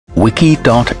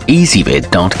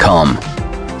wiki.ezvid.com.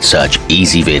 Search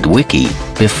Ezvid Wiki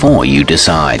before you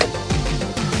decide.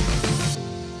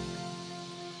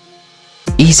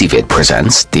 Ezvid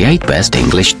presents the 8 best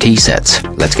English tea sets.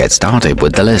 Let's get started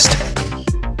with the list.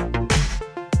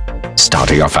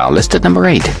 Starting off our list at number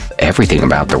 8, everything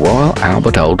about the Royal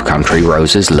Albert Old Country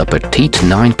Roses Le Petite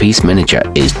 9-piece miniature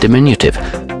is diminutive,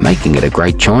 making it a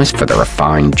great choice for the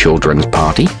refined children's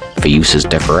party, for use as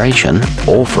decoration,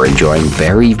 or for enjoying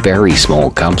very, very small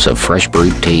cups of fresh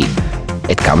brewed tea.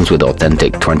 It comes with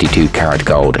authentic 22-karat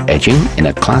gold edging in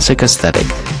a classic aesthetic.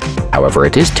 However,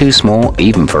 it is too small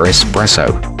even for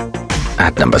espresso.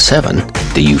 At number 7,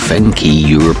 the Ufengke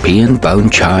European Bone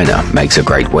China makes a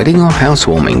great wedding or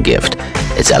housewarming gift.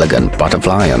 Its elegant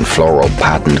butterfly and floral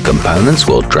patterned components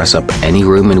will dress up any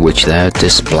room in which they're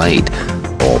displayed,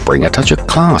 or bring a touch of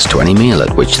class to any meal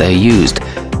at which they're used.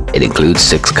 It includes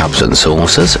 6 cups and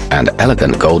saucers and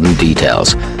elegant golden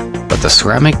details, but the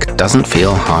ceramic doesn't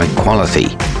feel high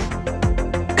quality.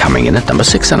 Coming in at number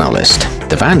 6 on our list,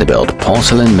 the Vanderbilt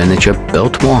Porcelain Miniature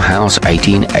Biltmore House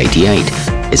 1888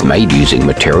 is made using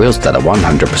materials that are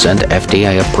 100%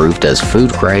 FDA approved as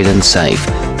food grade and safe,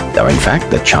 though in fact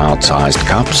the child-sized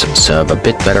cups serve a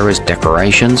bit better as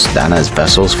decorations than as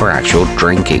vessels for actual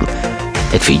drinking.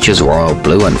 It features royal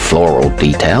blue and floral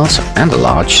details and a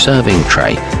large serving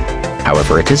tray.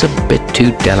 However, it is a bit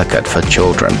too delicate for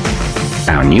children.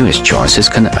 Our newest choices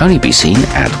can only be seen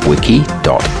at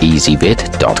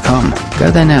wiki.ezvid.com.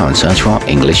 Go there now and search for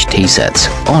English tea sets,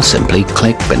 or simply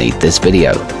click beneath this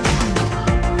video.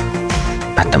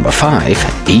 At number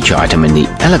 5, each item in the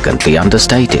elegantly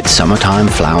understated Summertime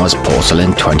Flowers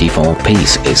Porcelain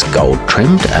 24-piece is gold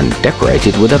trimmed and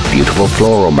decorated with a beautiful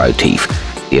floral motif.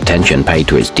 The attention paid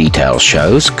to its details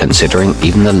shows, considering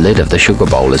even the lid of the sugar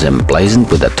bowl is emblazoned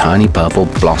with a tiny purple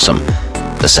blossom.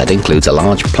 The set includes a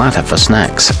large platter for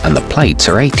snacks, and the plates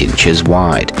are 8 inches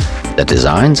wide. The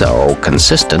designs are all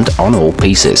consistent on all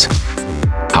pieces.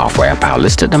 Halfway up our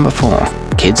list at number 4,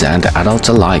 kids and adults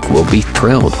alike will be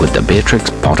thrilled with the Beatrix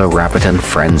Potter Rabbit and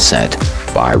Friends set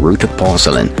by Rooted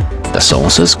Porcelain. The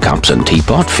saucers, cups and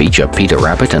teapot feature Peter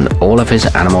Rabbit and all of his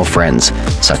animal friends,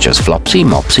 such as Flopsy,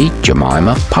 Mopsy,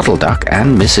 Jemima, Puddle Duck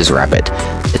and Mrs. Rabbit.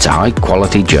 It's a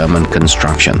high-quality German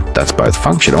construction that's both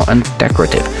functional and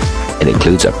decorative. It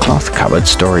includes a cloth-covered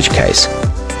storage case.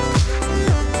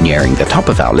 Nearing the top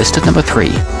of our list at number 3,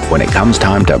 when it comes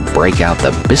time to break out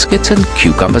the biscuits and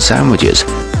cucumber sandwiches,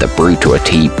 the Brew to a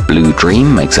Tea Blue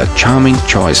Dream makes a charming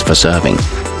choice for serving.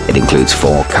 It includes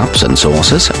 4 cups and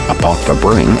saucers, a pot for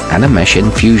brewing, and a mesh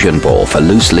infusion ball for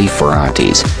loose leaf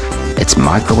varieties. It's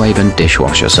microwave and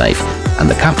dishwasher safe, and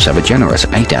the cups have a generous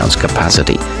 8-ounce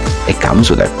capacity. It comes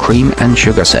with a cream and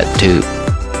sugar set too.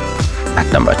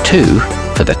 At number 2,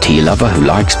 for the tea lover who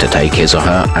likes to take his or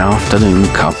her afternoon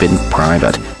cup in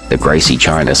private, the Gracie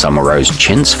China Summer Rose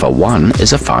Chintz for 1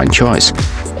 is a fine choice.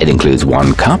 It includes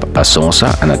 1 cup, a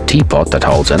saucer, and a teapot that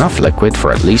holds enough liquid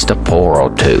for at least a pour or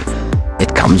 2.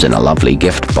 It comes in a lovely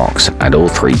gift box, and all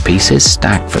 3 pieces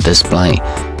stacked for display.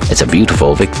 It's a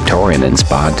beautiful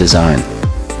Victorian-inspired design.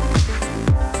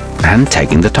 And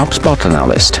taking the top spot on our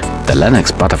list, the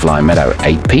Lenox Butterfly Meadow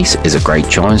 8-piece is a great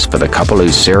choice for the couple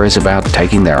who's serious about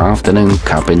taking their afternoon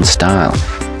cup in style.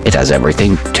 It has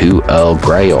everything 2 Earl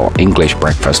Grey or English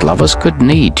breakfast lovers could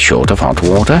need, short of hot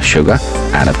water, sugar,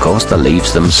 and of course the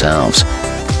leaves themselves.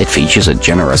 It features a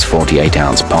generous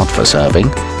 48-ounce pot for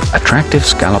serving, attractive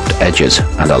scalloped edges,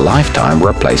 and a lifetime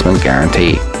replacement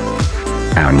guarantee.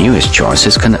 Our newest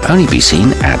choices can only be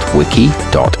seen at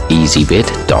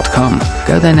wiki.ezvid.com.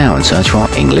 Go there now and search for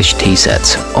English tea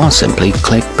sets, or simply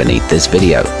click beneath this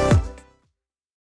video.